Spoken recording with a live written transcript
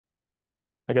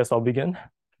I guess I'll begin.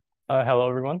 Hello,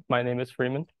 everyone. My name is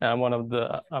Freeman. I'm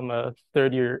a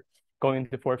third year going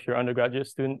into fourth year undergraduate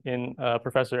student in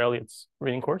Professor Elliott's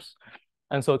reading course.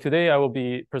 And so today I will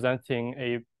be presenting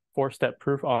a 4-step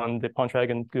proof on the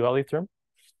Pontryagin duality theorem.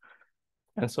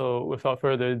 And so without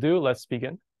further ado, let's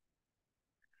begin.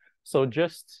 So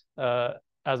just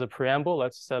as a preamble,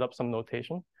 let's set up some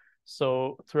notation.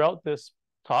 So throughout this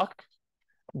talk,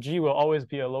 G will always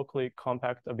be a locally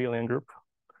compact abelian group.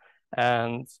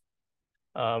 And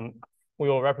we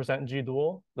will represent G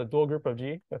dual, the dual group of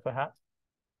G with a hat.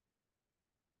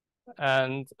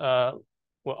 And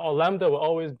lambda will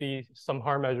always be some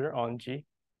Haar measure on G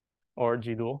or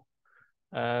G dual.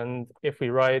 And if we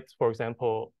write, for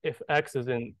example, if X is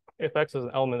an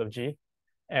element of G,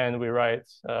 and we write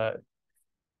the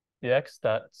X,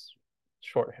 that's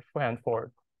shorthand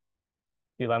for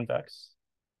d lambda X.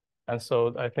 And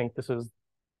so I think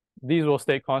these will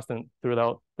stay constant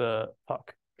throughout the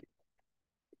talk.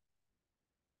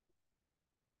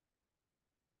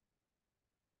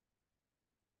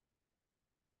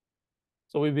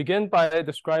 So we begin by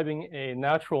describing a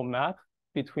natural map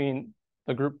between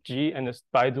the group G and this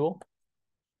bidual.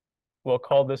 We'll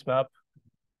call this map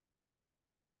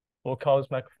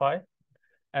phi.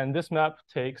 And this map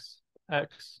takes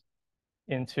X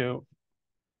into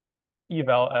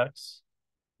eval X,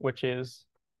 which is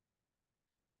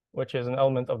an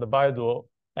element of the bidual.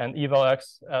 And eval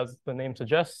X, as the name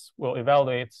suggests, will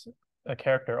evaluate a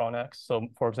character on X. So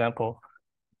for example,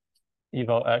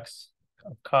 eval X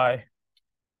of chi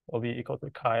will be equal to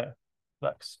chi of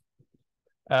X.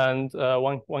 And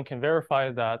one can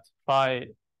verify that phi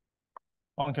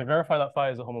is a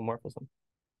homomorphism.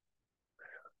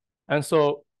 And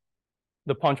so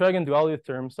the Pontryagin duality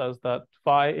theorem says that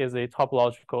phi is a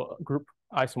topological group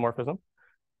isomorphism.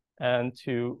 And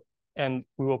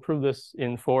we will prove this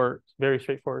in 4 very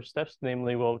straightforward steps.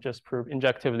 Namely, we'll just prove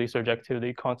injectivity,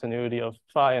 surjectivity, continuity of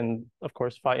phi, and of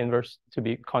course, phi inverse to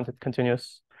be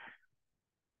continuous.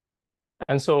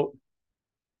 And so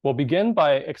we'll begin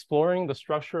by exploring the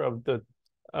structure of the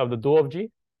dual of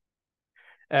G.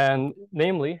 And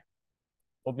namely,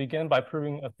 we'll begin by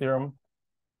proving a theorem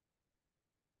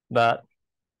that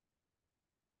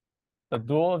the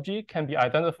dual of G can be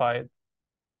identified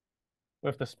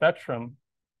with the spectrum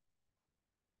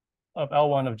of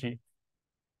L1 of G.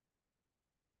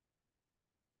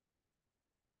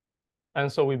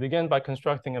 And so we begin by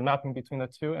constructing a mapping between the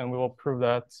two, and we will prove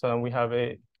that we have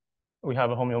a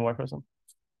homeomorphism.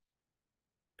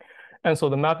 And so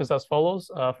the map is as follows.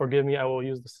 Forgive me, I will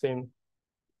use the same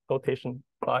notation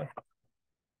phi.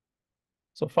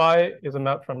 So phi is a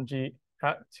map from G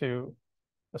hat to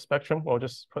a spectrum. We'll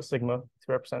just put sigma to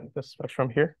represent this spectrum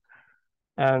here.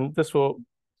 And this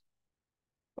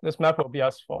map will be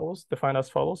as follows, defined as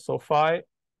follows. So phi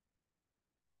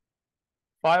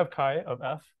of chi of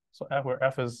F, so F where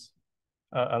F is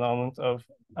an element of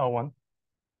L1,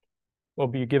 will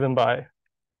be given by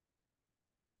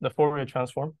the Fourier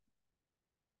transform,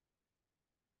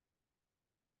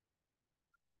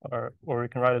 or we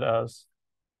can write it as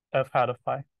F hat of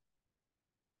phi.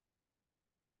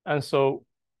 And so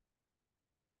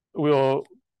we'll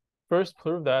first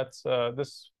prove that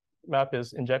this map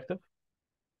is injective.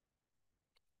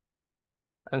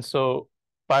 And so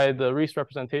by the Riesz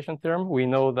representation theorem, we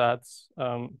know that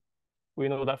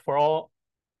for all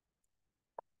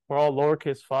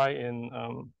lowercase phi in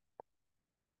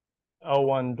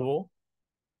L1 dual,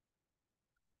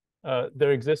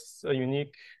 there exists a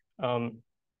unique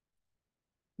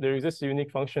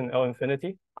function L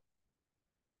infinity.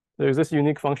 There exists a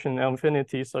unique function L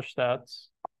infinity such that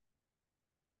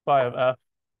phi of F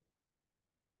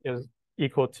is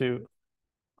equal to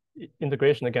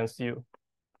integration against U.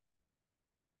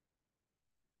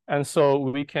 And so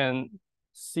we can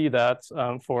see that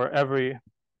for every,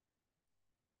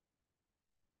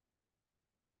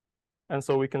 and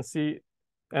so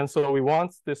we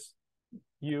want this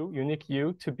U, unique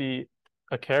U, to be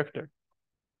a character.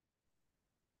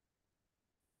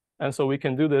 And so we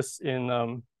can do this in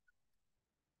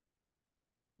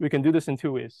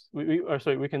 2 ways.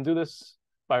 We can do this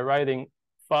by writing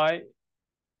phi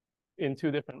in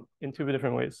two different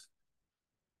ways.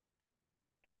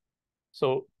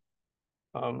 So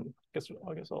I guess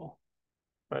I'll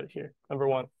write it here. Number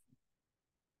 1.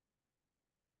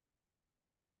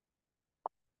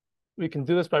 We can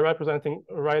do this by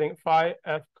writing phi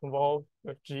F convolve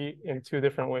with G in 2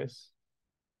 different ways.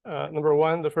 Number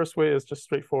 1, the first way is just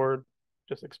straightforward,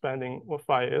 just expanding what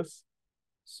phi is.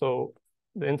 So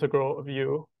the integral of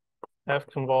U, F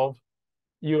convolve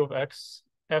U of X,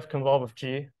 F convolve of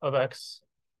G of X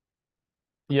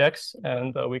dx,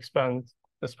 and we expand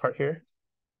this part here.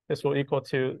 this will equal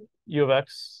to u of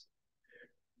x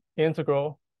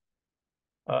integral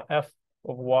f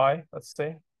of y, let's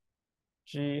say,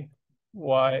 g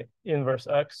y inverse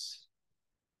x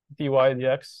dy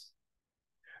dx,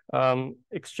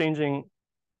 exchanging.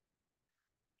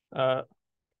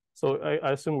 So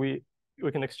I assume we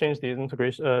can exchange these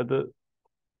integration.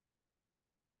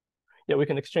 We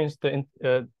can exchange the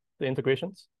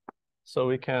integrations. So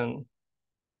we can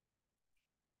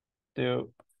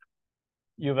do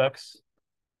u of x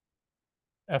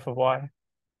f of y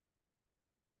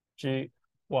g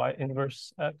y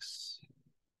inverse x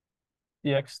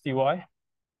dx dy.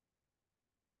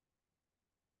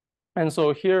 And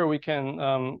so here we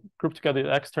can group together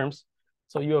the x terms.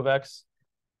 So u of x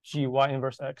g y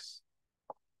inverse x.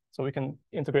 So we can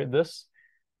integrate this.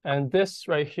 And this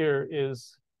right here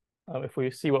is, if we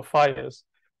see what phi is,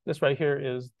 this right here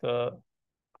is the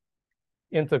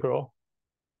integral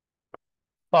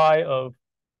phi of,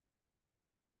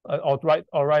 I'll write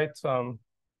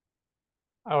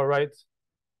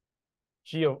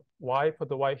g of y, put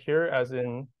the y here as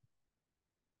in,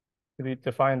 to be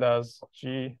defined as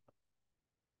g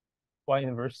y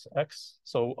inverse x.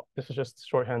 So this is just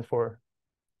shorthand for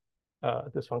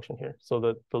this function here. So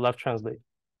the left translate.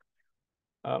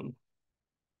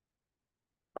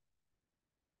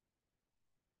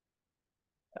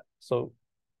 So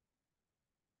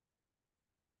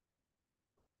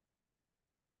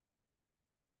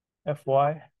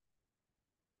fy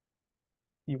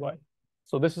dy.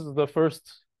 So this is the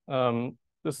first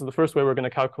way we're going to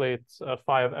calculate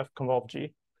phi of f convolve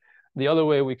g. The other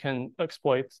way we can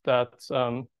exploit that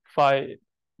phi,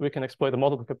 we can exploit the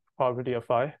multiplicative property of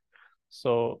phi.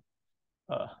 So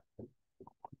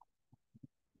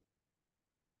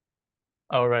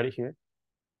I'll write it here.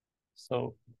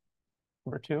 So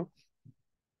number 2,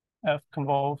 f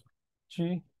convolve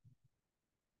g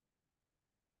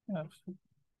f,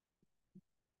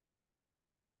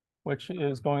 which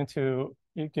is going to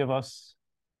give us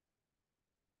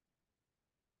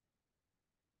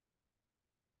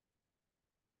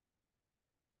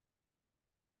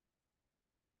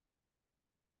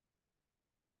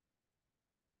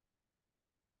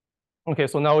okay.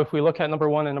 So now if we look at number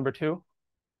 1 and number 2,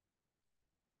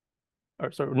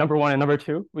 or sorry, number 1 and number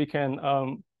 2, we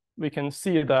can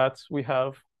see that we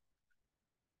have,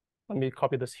 let me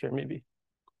copy this here maybe.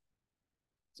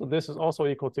 So this is also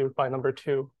equal to phi number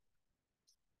 2.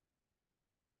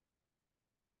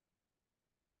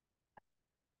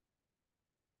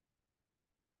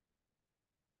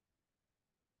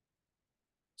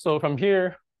 So from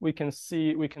here, we can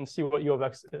see what u of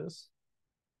x is.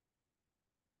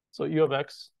 So u of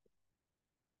x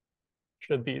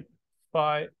should be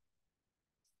phi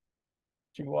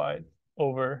gy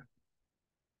over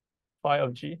phi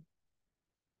of g,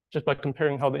 just by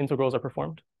comparing how the integrals are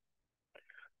performed.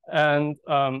 And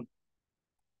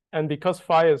because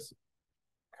phi is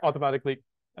automatically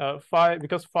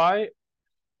because phi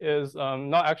is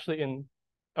not actually in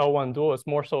L1 dual, it's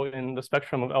more so in the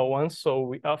spectrum of L1.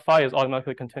 So phi is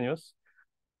automatically continuous,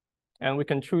 and we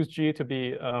can choose g to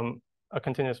be a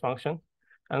continuous function.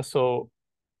 And so,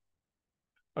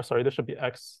 sorry, this should be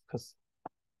x,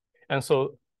 and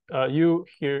so u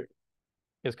here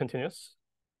is continuous.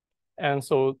 And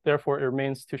so therefore it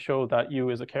remains to show that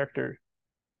u is a character,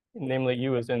 namely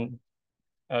u is in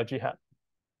g hat.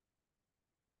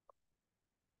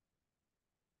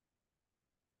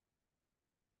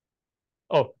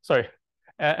 Oh, sorry.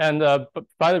 And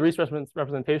by the Reese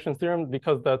representation theorem,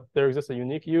 because that there exists a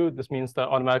unique u, this means that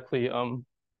automatically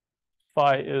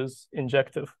phi is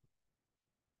injective.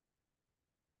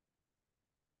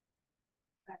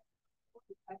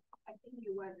 I think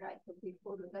you were right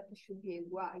before that it should be a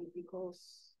y,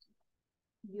 because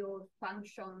your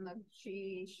function of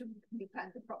g should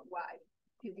depend from y.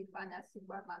 If you define as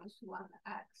y minus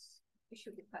 1x, it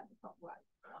should depend from y.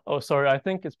 Oh, sorry. I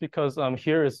think it's because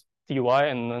here is dy,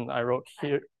 and then I wrote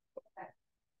here.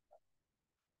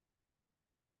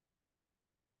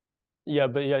 Yeah,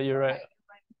 but yeah, you're right.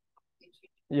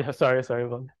 Yeah, sorry.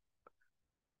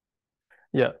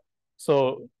 Yeah.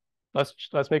 So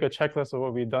let's make a checklist of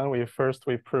what we've done. We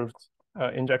proved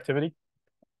injectivity,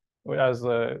 as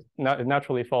it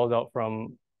naturally follows out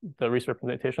from the Reese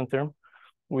representation theorem.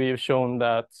 We've shown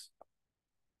that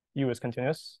u is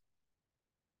continuous,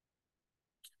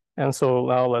 and so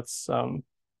now let's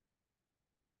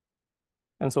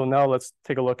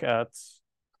take a look at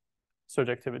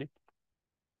surjectivity.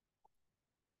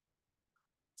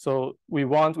 So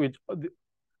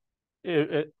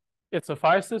it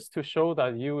suffices to show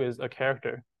that u is a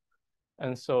character,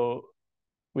 and so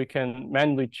we can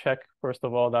manually check, first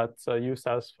of all, that U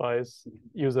satisfies,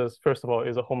 uses, first of all,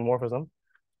 is a homomorphism.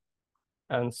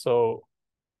 And so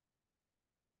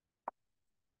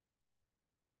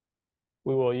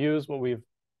we will use what we've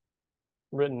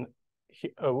written,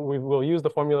 we will use the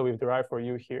formula we've derived for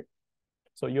U here.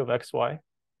 So U of xy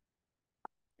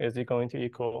is going to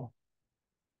equal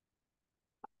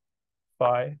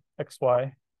phi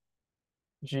xy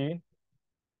g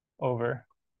over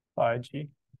phi g.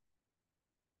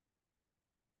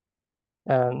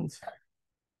 And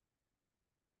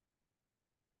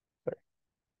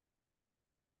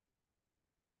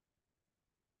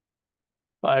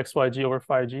phi xy g over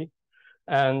phi g.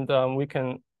 And we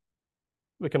can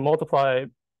multiply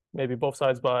maybe both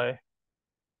sides by,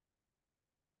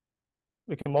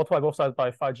 we can multiply both sides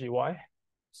by phi gy.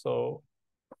 So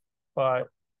phi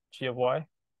g of y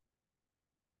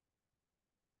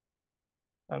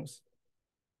times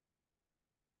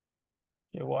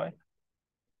g of y.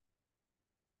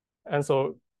 And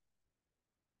so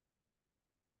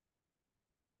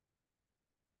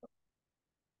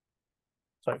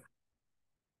sorry.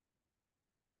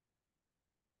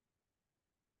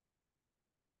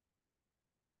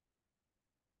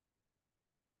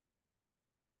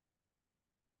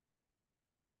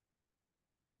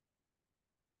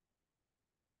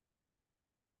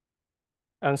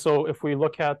 And so if we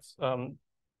look at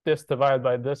this divided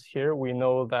by this here, we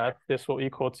know that this will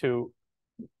equal to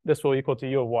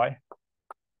U of y.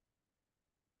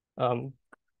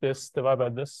 This divided by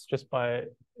this just by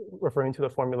referring to the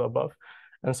formula above.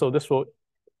 And so this will,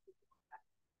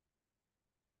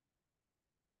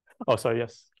 oh, sorry,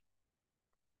 yes.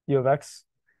 U of x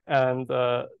and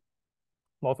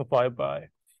multiplied by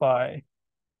phi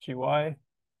gy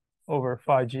over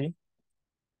phi g,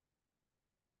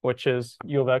 which is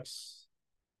U of x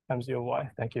times U of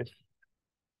y. Thank you.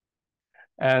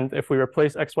 And if we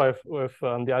replace xy with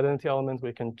the identity element,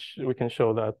 we can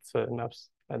show that it maps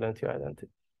identity identity.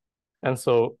 And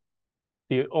so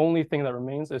the only thing that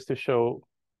remains is to show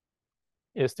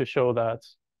that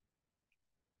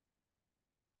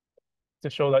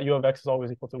U of x is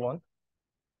always equal to 1.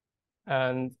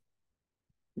 And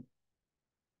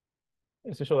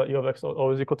is to show that U of x is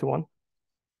always equal to 1.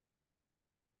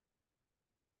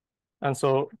 And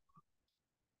so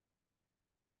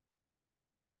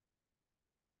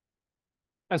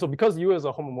because U is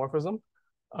a homomorphism,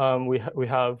 we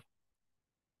have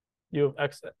U of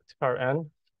x to power n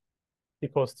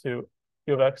equals to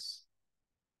U of x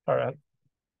power n,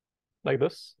 like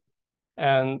this.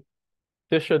 And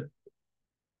this should,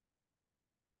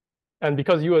 and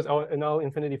because U is an L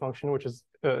infinity function, which is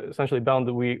essentially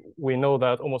bounded, we know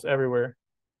that almost everywhere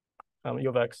U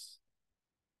of x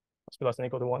must be less than or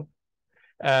equal to 1.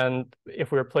 And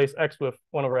if we replace x with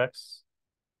 1 over x,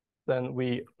 then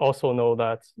we also know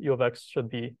that U of x should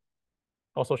be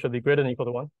greater than or equal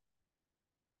to 1.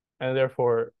 And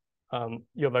therefore,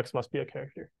 U of x must be a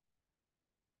character.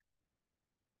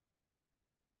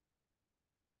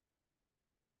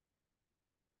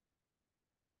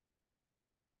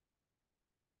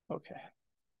 Okay.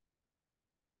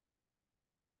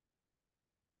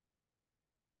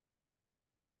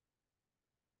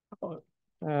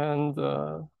 And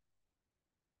oh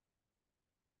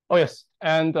yes,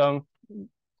 and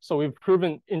so we've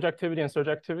proven injectivity and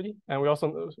surjectivity, and we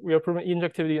have proven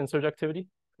injectivity and surjectivity,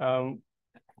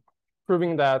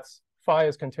 proving that phi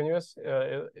is continuous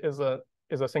is a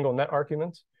single net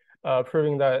argument.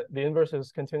 Proving that the inverse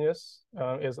is continuous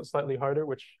is slightly harder,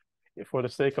 which, for the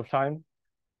sake of time,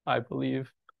 I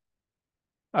believe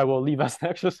I will leave as an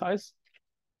exercise.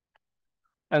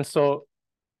 And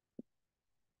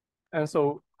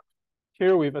so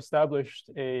here we've established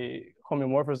a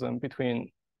homeomorphism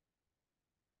between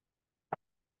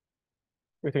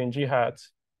G hat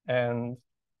and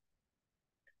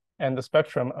the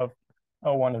spectrum of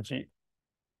L1 of G.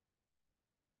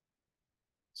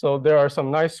 So there are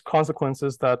some nice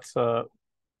consequences that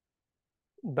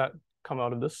come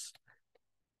out of this.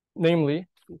 Namely,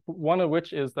 one of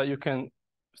which is that you can,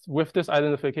 with this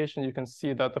identification, you can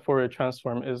see that the Fourier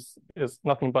transform is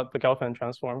nothing but the Gelfand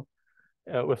transform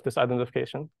with this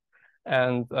identification.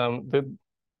 And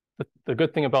the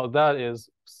good thing about that is,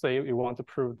 say we want to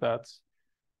prove that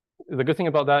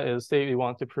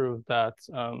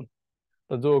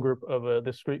the dual group of a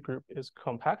discrete group is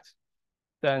compact,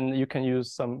 then you can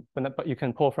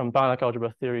pull from Banach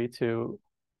algebra theory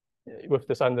with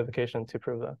this identification to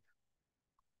prove that.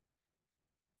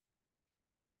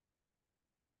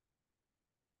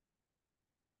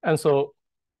 And so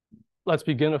let's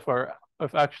begin with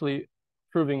actually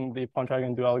proving the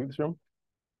Pontryagin duality theorem.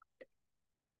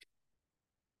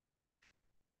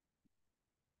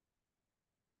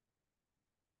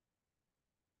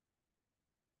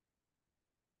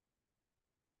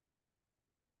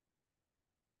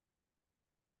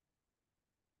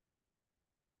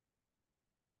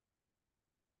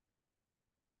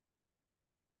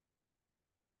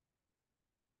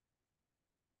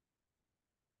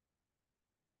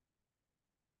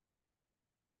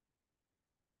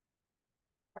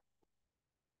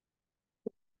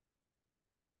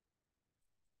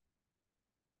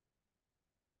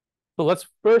 So let's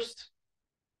first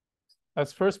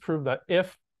prove that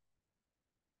if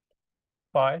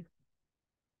phi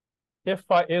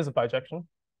is a bijection,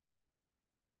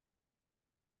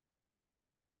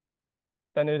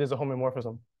 then it is a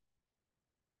homeomorphism.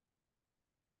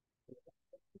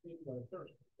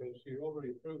 You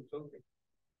already proved something.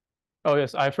 Oh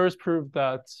yes, I first proved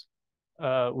that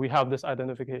we have this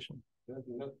identification. That's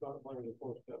not one of the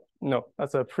 4 steps. No,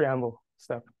 that's a preamble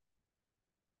step.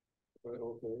 But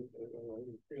okay,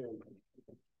 preamble.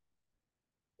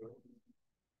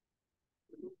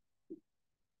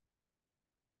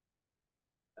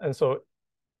 And so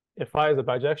if phi is a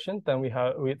bijection, then we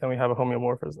have a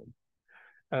homeomorphism.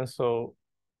 And so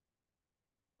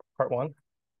part 1,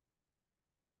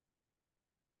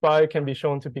 phi can be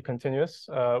shown to be continuous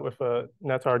with a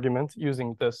net argument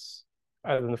using this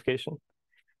identification.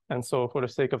 And so for the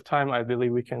sake of time, I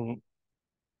believe we can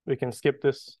skip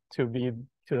this to the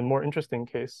more interesting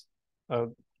case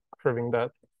of proving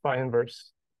that phi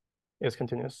inverse is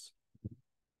continuous.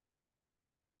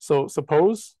 So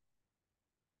suppose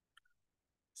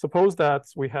that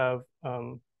we have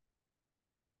under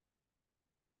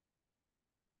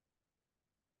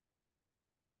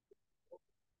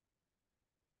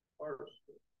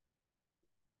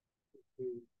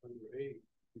 8,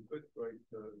 you could write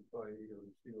by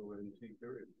C-O-N-T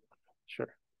period. sure.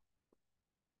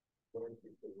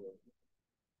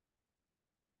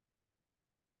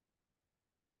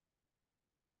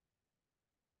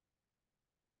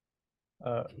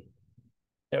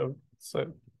 Yeah,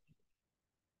 so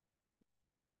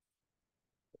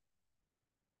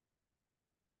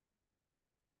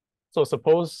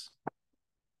suppose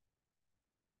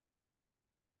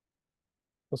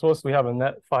we have a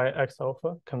net phi x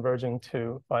alpha converging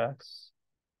to phi x.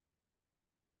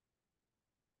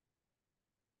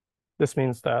 This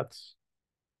means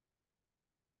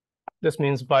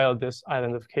via this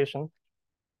identification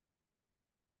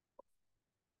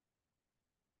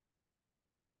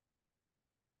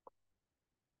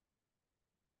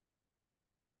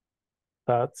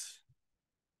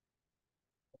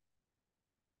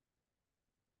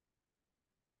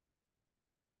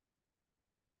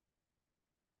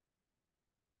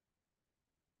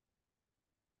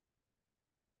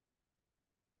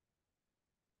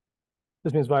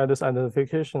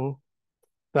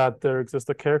that there exists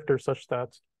a character such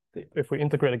that if we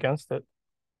integrate against it,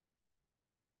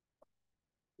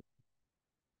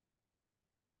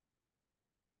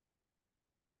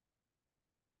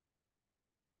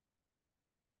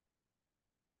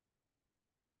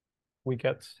 we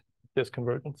get this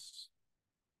convergence.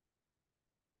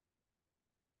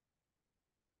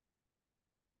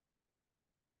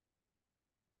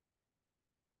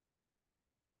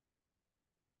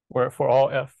 Where for all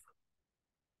f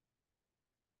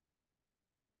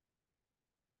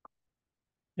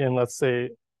in, let's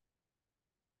say,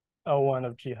 L1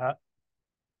 of G hat,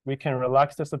 we can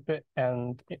relax this a bit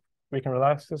into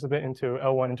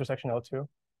L1 intersection L2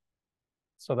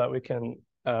 so that we can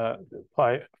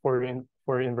apply Fourier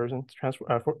inversion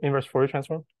transform, inverse Fourier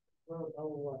transform.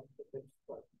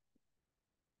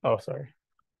 Oh, sorry.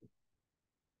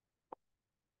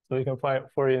 So we can apply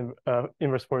Fourier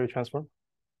inverse Fourier transform.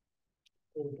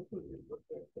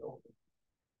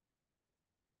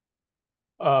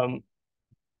 Phi of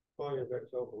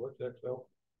x alpha. What's x alpha?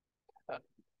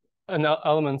 And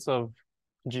elements of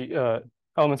G.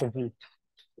 Elements of G.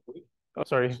 Oh,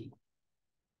 sorry.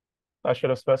 I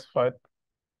should have specified.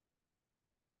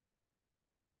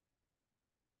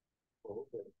 Oh,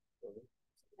 okay.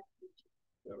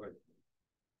 Yeah, right.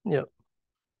 Yeah.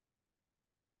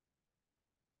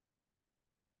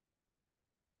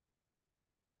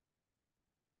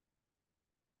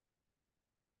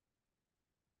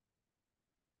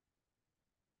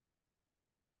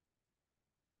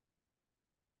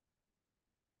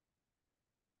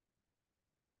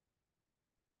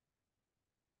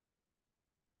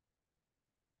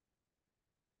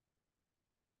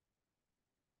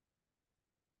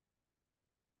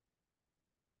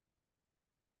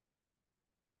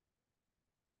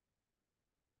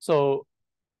 So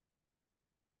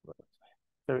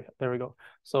there we go.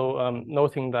 So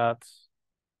noting that,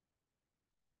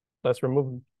 let's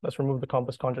remove the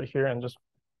compass conjugate here and just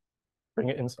bring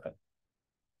it inside.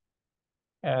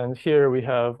 And here we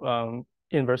have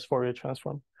inverse Fourier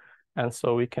transform, and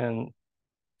so we can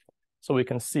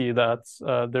see that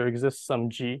there exists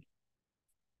some G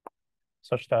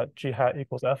such that G hat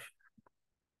equals F,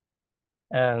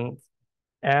 and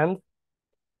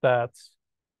that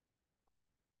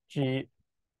G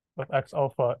with X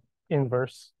alpha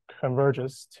inverse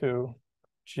converges to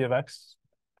G of X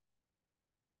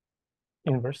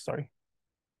inverse, sorry.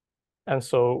 And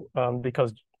so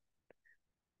because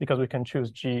we can choose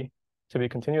G to be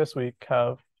continuous, we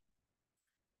have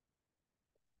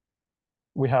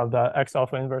that X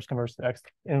alpha inverse converts to X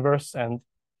inverse, and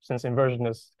since inversion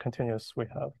is continuous, we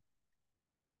have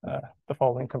the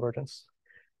following convergence,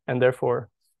 and therefore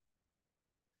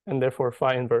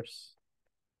phi inverse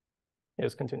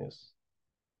is continuous.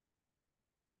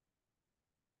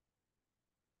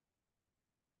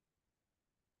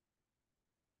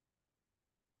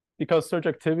 Because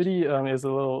surjectivity is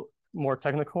a little more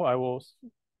technical, I will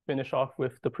finish off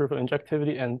with the proof of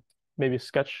injectivity and maybe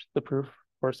sketch the proof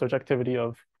for surjectivity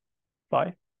of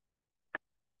phi.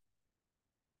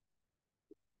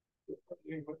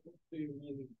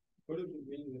 What does it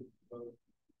mean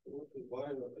why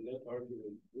a net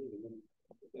argument?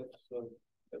 That's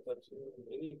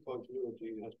any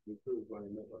continuity has to be proved by a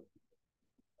net argument.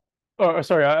 Oh,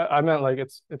 sorry, I meant like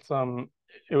it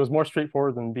was more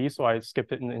straightforward than B, so I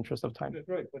skipped it in the interest of time. That's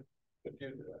right, but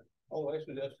you, all I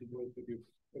suggested was that you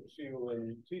put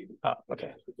C-O-N-T.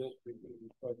 Okay. I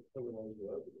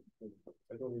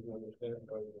don't even understand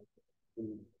how.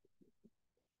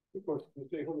 Of course, if you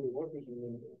say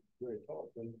homomorphism very tall,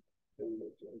 then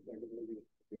it's like maybe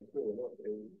clear enough. A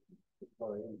is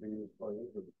phi and B is phi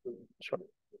inverse. Sure.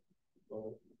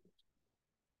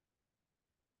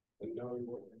 And now you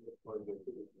want to find the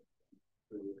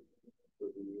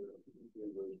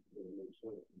inverse makes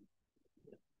sense.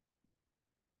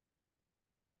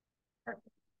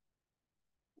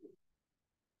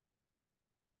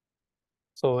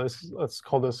 So let's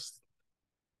call this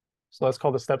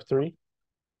step 3,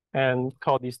 and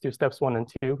call these two steps 1 and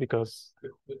 2 because.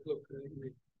 But look,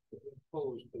 we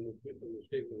opposed in the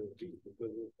statement of G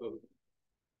because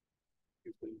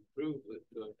you can prove that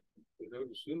without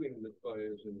assuming that phi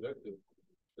is injective,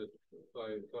 that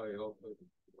phi alpha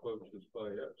approaches phi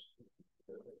x,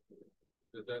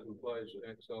 that implies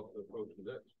X alpha approaches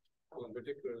X. Well, in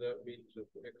particular, that means if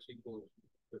phi x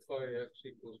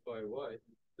equals phi y,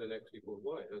 then X equals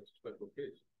Y. That's a special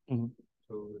case. Mm-hmm.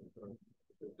 So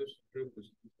this proof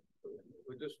is,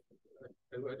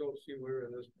 and I don't see where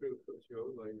in this proof that you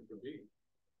outlined for B,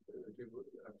 if you would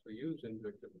actually use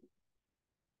injective.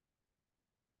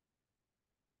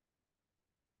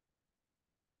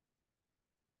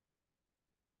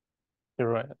 You're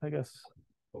right, I guess.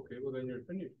 Okay, well then you're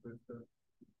finished with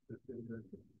this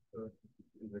injection.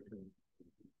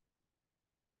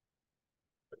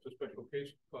 That's a special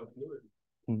case of continuity.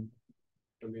 Mm-hmm.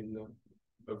 I mean,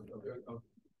 of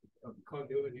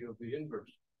continuity of the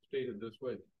inverse stated this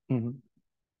way. Mm-hmm.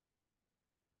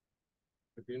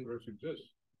 If the inverse exists,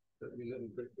 that means that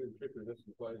in particular this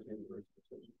implies the inverse.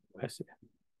 I see.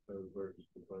 Where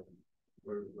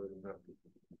the map is.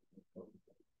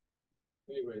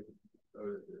 Anyway,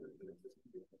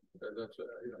 that's I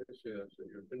say that's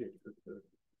you're finished with the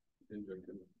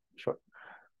injection. Sure.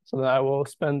 So then I will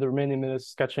spend the remaining minutes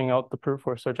sketching out the proof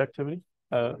for surjectivity.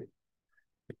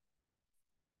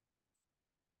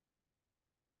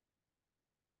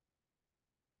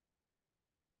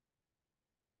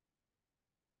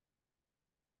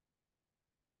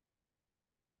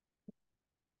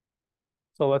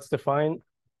 So let's define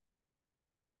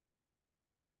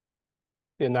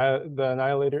the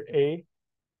annihilator A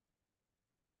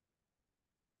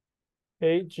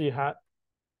G hat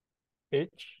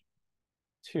H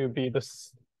to be the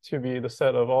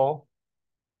set of all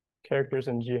characters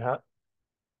in G hat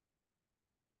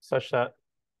such that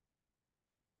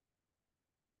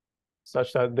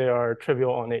they are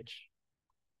trivial on H.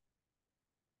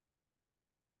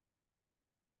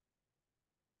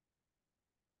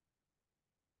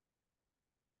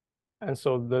 And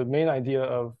so the main idea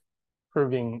of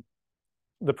proving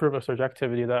the proof of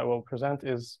surjectivity that we'll present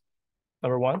is,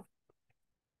 number 1,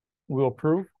 we'll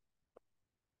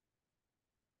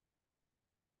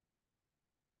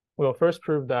first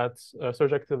prove that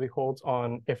surjectivity holds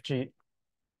on if G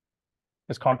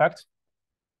is compact.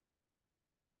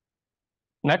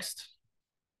 Next,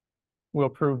 we'll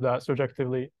prove that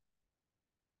surjectivity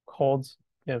holds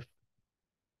if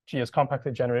G is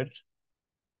compactly generated.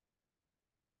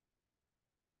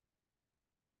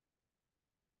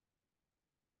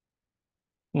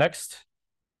 Next,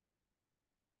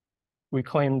 we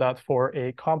claim that for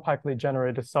a compactly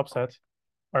generated subset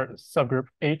or subgroup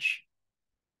H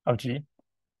of G,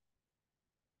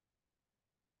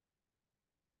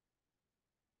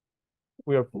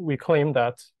 we claim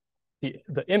that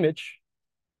the image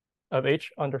of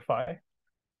H under phi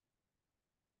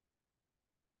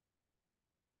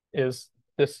is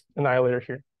this annihilator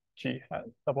here, G hat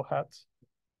double hat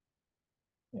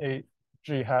A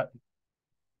G hat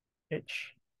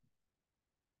H.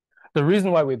 The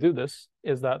reason why we do this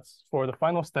is that for the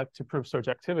final step to prove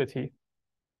surjectivity,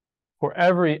 for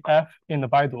every F in the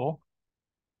bidual,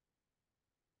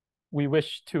 we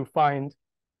wish to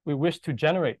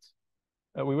generate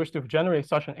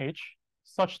such an H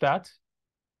such that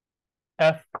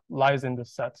F lies in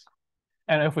this set.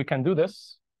 And if we can do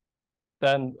this,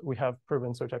 then we have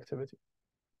proven surjectivity.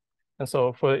 And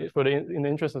so in the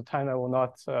interest of time, I will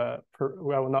not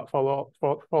follow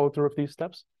through with these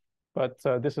steps, but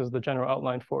this is the general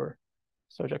outline for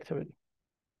surjectivity.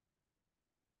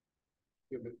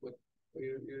 Yeah, but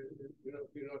you're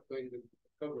not going to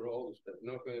cover all the steps.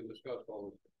 You're not going to discuss all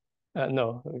of them.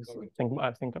 No,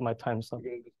 I think my time's up.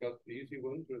 You're going to discuss the easy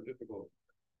ones or difficult?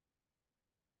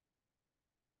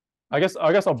 I guess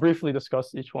I'll briefly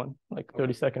discuss each one, like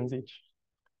 30 seconds each,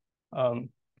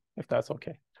 if that's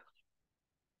okay.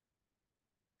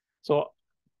 So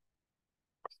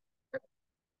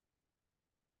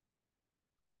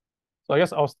I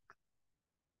guess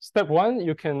step one,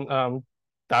 you can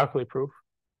directly prove.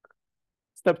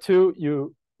 Step two,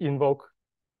 you invoke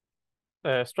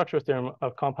a structure theorem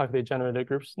of compactly generated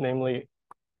groups, namely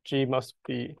G must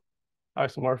be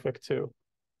isomorphic to,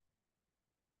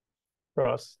 for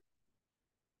us,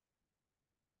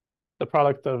 the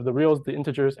product of the reals, the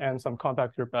integers, and some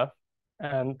compact group F.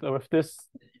 And with this,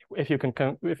 if you can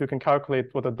calculate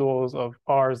what the duals of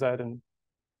R, Z, and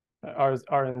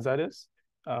R and Z is,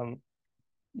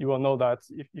 you will know that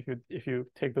if you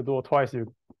take the dual twice,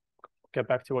 you get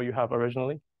back to what you have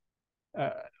originally,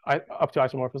 up to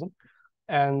isomorphism.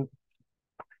 And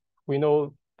we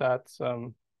know that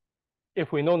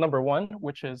if we know number one,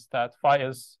 which is that phi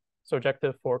is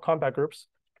surjective for compact groups,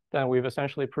 then we've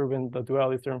essentially proven the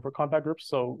duality theorem for compact groups.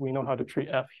 So we know how to treat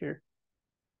F here.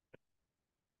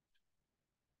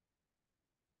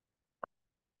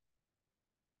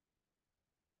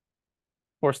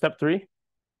 For step three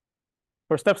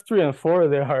and four,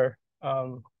 they are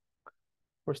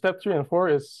for step 3 and 4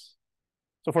 is,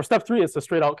 so for step 3, it's a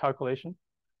straight out calculation.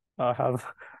 I have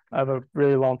a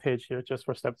really long page here just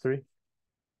for step 3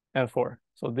 and 4.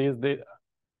 So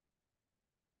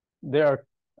they are,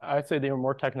 I'd say they are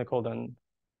more technical than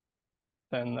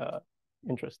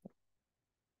interesting.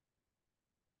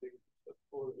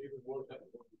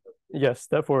 Yes,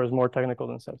 step 4 is more technical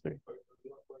than step 3.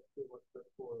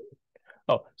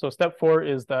 Oh, so step 4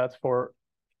 is that for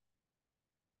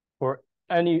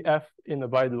any F in the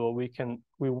bidual,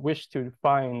 we wish to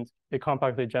find a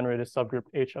compactly generated subgroup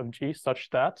H of G such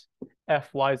that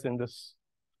F lies in this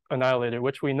annihilator,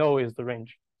 which we know is the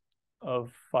range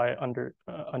of phi under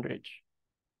H.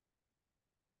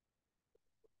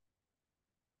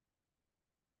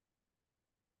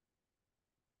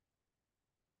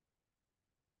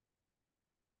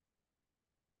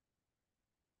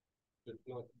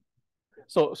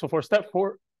 So for step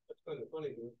 4, it's kind of funny.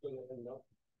 It's going to end up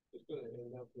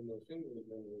in a singular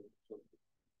generated subgroup.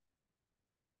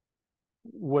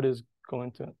 What is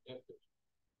going to?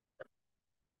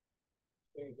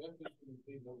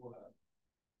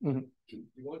 Mm-hmm.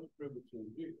 You want to prove it's in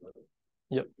G, right?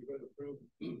 Yep. You're going to prove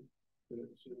that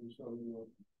it's in some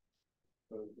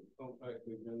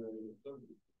compactly generated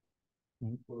subgroup.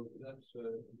 Mm-hmm. Well, that's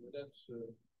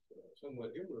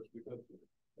somewhat humorous because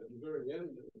at the very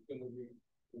end it's going to be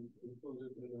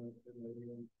included in a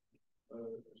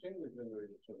singly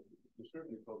generated subgroup. It's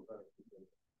certainly compactly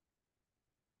generated.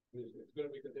 It's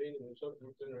going to be contained in a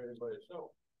subgroup generated by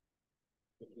itself,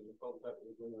 which is a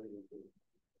compactly generated group.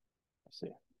 I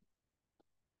see.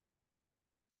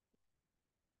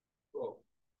 Well,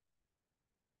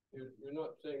 you're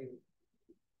not saying,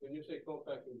 when you say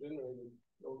compactly generated,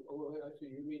 I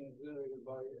see, you mean generated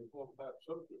by a compact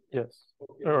subgroup. Yes,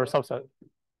 Okay, or subset.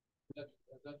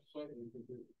 That's slightly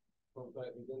confusing.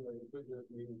 Compactly generated could just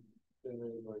mean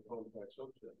generated by a compact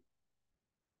subset.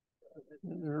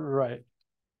 Right.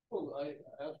 Well, I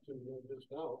asked him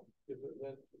just now if it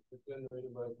meant it's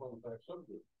generated by a compact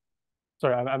subgroup.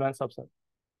 Sorry, I meant subset.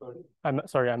 Sorry? I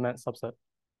meant subset.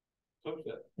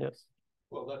 Subset? Yes.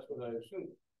 Well, that's what I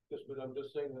assumed. But I'm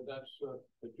just saying that that's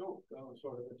a joke.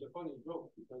 It's a funny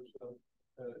joke because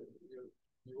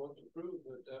you want to prove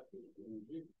that F is in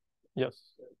G.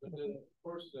 Yes. But then, of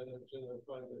course, then it's in a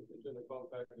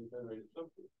compactly generated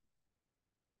subgroup.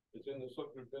 It's in the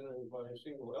subgroup generated by a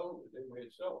single element in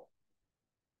itself.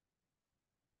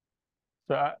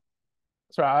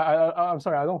 I'm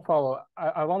sorry, I don't follow.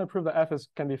 I want to prove that F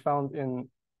can be found in.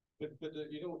 But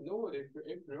you don't know it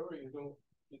a priori. You don't.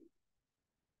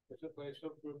 It's by a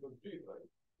subgroup of G, right?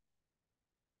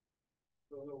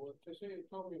 So,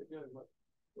 tell me again what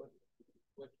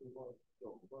you want.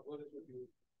 So, what is it you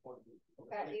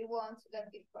It wants that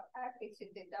if F is in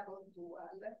the double dual,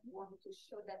 we want to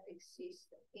show that exists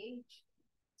H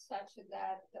such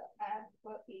that F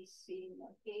is in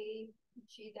A,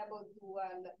 G double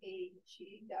dual, A,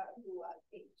 G dual,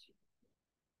 H.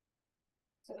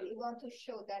 So we want to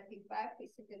show that if F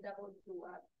is in the double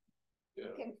dual, you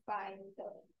can find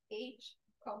H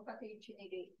compactly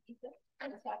generated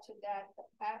and such that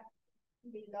F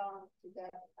belongs to the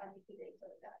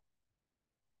annihilator that.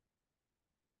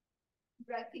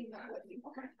 Writing what we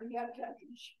want, we are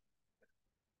writing.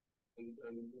 And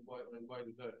why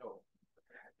does that help?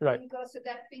 Right. Because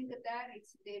that thing that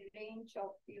it's the range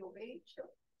of P of H.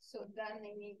 So then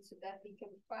it means that we can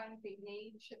find the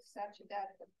H such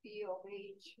that the P of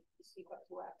H is equal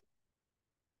to F.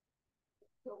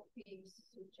 So P is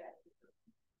subjective.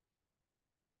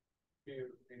 P of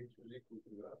H is equal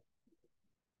to F.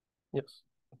 Yes.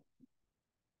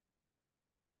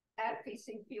 F is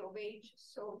in P of H,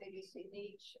 so there is an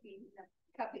H in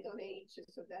capital H,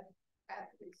 so that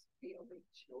F is P of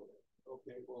H.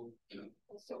 Okay, well.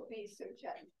 So P is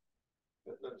subjective.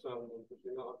 That sounds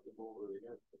interesting. I'll have to go over it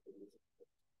again.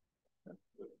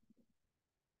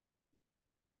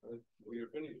 Well, you're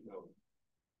finished now.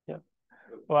 Yeah.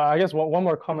 Well, I guess one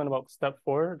more comment about step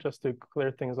 4, just to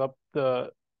clear things up.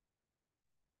 The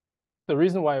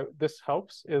reason why this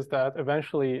helps is that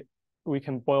eventually we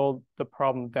can boil the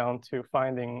problem down to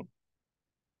finding.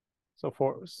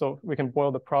 So we can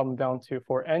boil the problem down to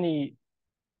for any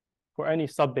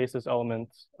subbasis element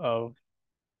of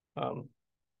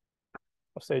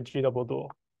say G double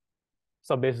dual,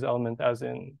 subbasis element as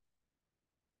in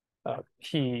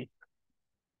P,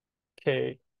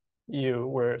 K, U,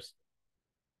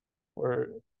 where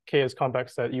K is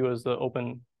compact set, U is the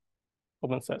open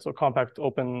set. So compact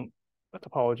open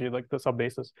topology, like the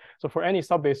subbasis. So for any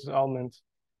subbasis element,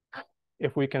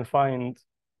 if we can find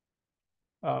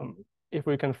a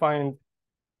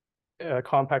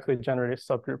compactly generated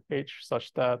subgroup H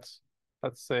such that,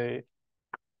 let's say,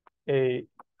 a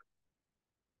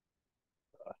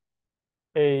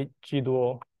G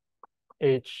dual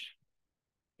H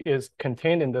is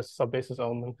contained in this subbasis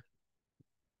element,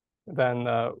 then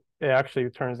it actually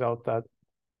turns out that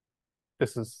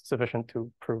this is sufficient to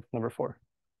prove number 4.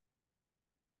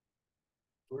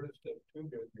 Where does step 2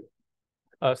 get you?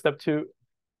 Step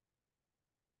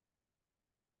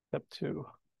two.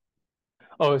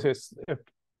 Oh, it's if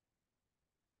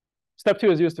step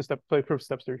 2 is used to prove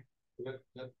step 3. That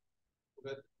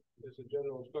is a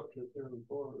general structure theory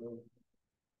for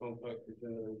compact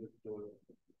generated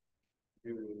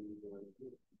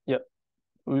Yeah,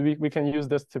 we can use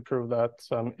this to prove that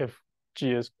if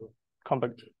G is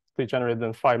compactly generated,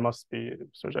 then phi must be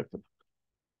surjective.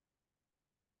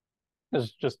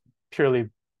 It's just purely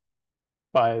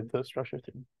by the structure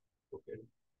theory. Okay,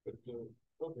 but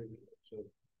okay, so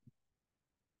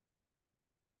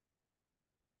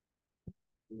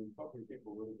probably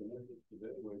people would have been interested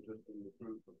anyway, just in the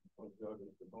proof of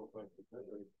Pontryagin the compact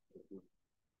generated.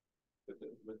 But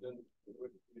then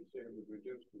what you say it was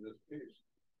reduced to this piece.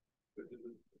 But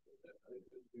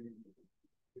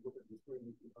look at the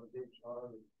three groups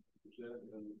R, Z,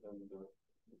 and the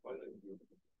finite group.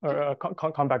 Or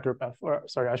compact group F. Or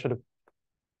sorry, I should have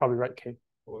probably write K.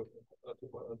 Or at the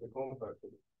compact.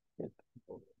 Yeah.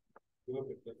 Okay. You look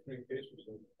at the 3 cases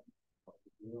of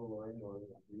real line or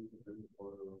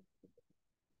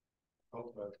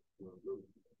compact group.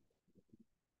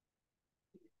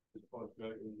 Is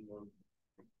Pontryagin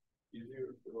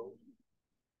easier for those?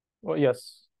 Well,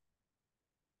 yes,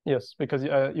 because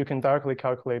you can directly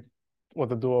calculate what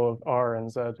the dual of R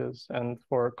and Z is, and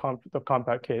for the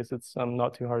compact case, it's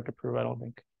not too hard to prove, I don't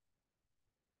think.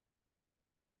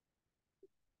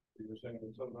 You're saying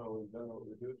that somehow in general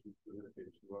reduces to the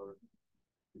case of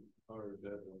R, Z,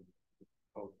 and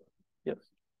compact.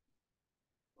 Yes.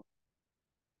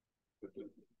 But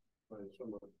by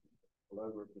somewhat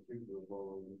elaborate procedure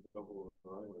involving double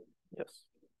or island. Yes.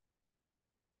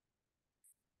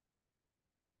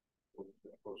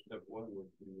 For step 1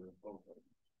 would be compact.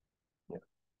 Yeah.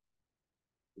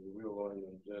 The real line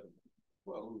and Z.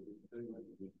 Well, we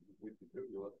could do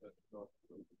that. That's not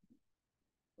good.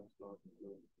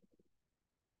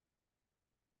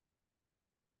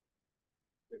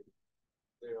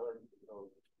 They are,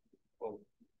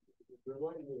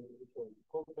 remind me,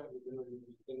 compact is generally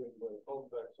distinguished by a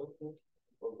compact substance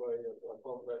or by a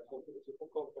compact substance. It's a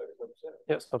compact subset.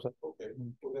 Yes, subset. Okay.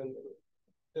 Well, then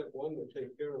step 1 would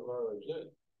take care of R and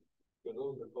Z, because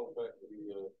those are compactly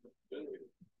generated.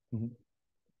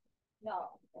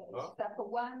 No, step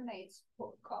 1 is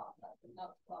for compact,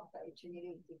 not compact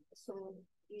generated. So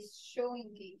it's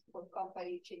showing it for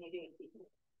compact generated.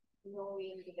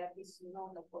 knowing that it's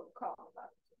non-for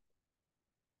contact.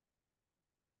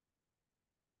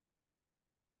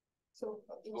 So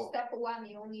in step one,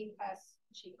 you only pass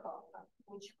G contact,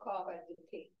 which cover the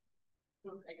K.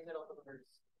 I guess it also covers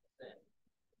Z.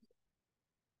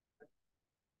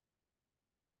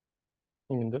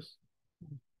 You mean this?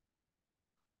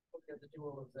 Because the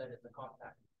dual of Z is a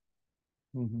contact.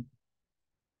 Mm-hmm.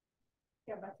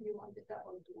 Yeah, but you want the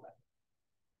double dual.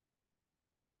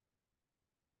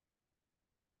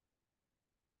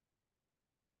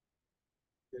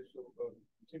 Okay, so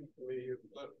it seems to me you've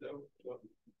left out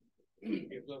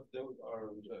R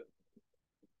and Z.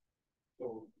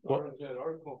 So R and Z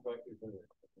are compacted in it.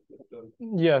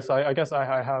 Yes, I guess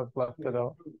I have left it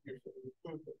out. You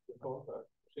proved the compact,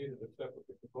 stated it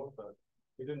separately for compact.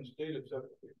 You didn't state it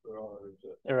separately for R and Z.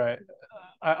 You're right.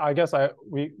 I guess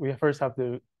we first have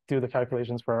to do the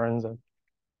calculations for R and Z.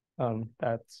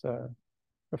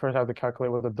 We first have to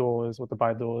calculate what the dual is, what the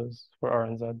bidual is for R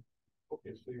and Z.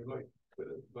 Okay, so you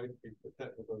might be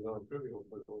technical non-trivial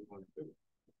for those ones too.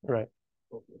 Right.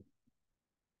 Okay.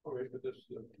 All right, but this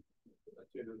I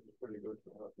say this is pretty good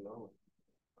for half an hour.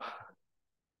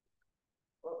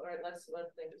 Well, all right, let's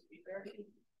things be fair.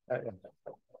 Yeah.